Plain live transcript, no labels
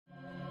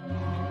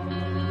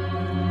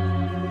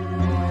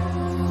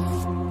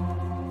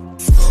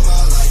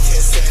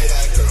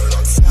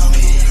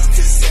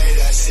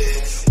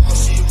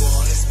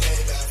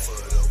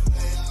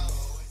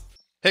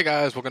Hey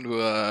guys, welcome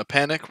to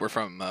Panic. We're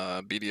from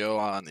BDO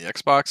on the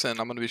Xbox, and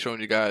I'm going to be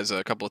showing you guys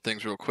a couple of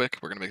things real quick.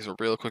 We're going to make this a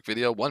real quick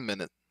video, 1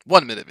 minute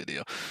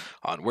video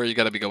on where you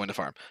got to be going to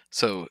farm.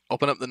 So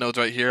open up the nodes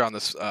right here on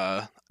this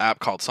app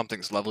called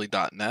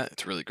somethingslovely.net.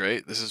 It's really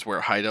great. This is where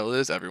Hideout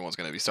is. Everyone's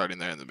going to be starting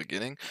there in the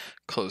beginning.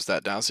 Close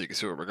that down so you can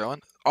see where we're going.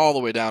 All the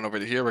way down over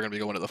to here, we're going to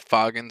be going to the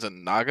Foggins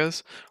and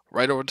Nagas,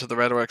 right over to the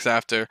Red Oryx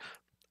after,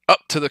 up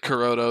to the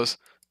Corodos,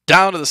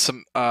 down to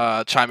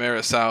the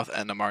Chimera South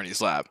and the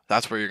Marnie's Lab.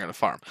 That's where you're going to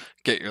farm.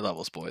 Get your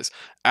levels, boys.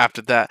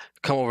 After that,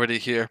 come over to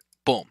here.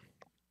 Boom.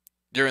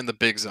 You're in the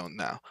big zone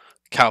now.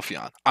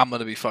 Calpheon, I'm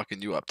going to be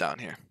fucking you up down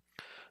here.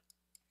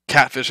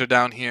 Catfish are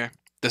down here.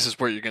 This is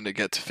where you're going to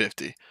get to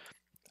 50.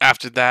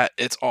 After that,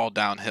 it's all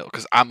downhill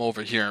because I'm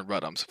over here in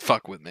Rudums.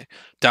 Fuck with me.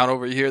 Down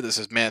over here, this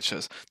is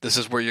Manchas. This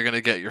is where you're going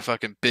to get your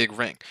fucking big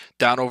ring.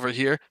 Down over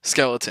here,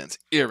 skeletons,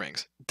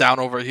 earrings. Down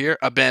over here,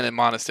 abandoned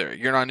monastery.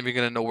 You're not even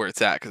going to know where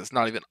it's at because it's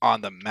not even on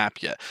the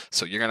map yet.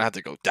 So you're going to have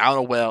to go down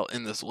a well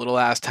in this little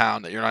ass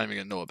town that you're not even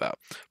going to know about.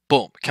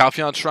 Boom.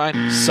 Calpheon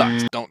Shrine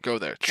sucks. Don't go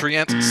there. Tree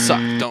Ants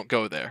suck. Don't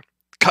go there.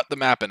 Cut the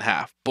map in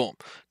half. Boom.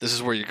 This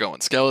is where you're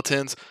going.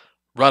 Skeletons,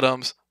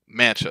 Rudums,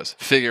 Manchas.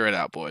 Figure it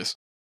out, boys.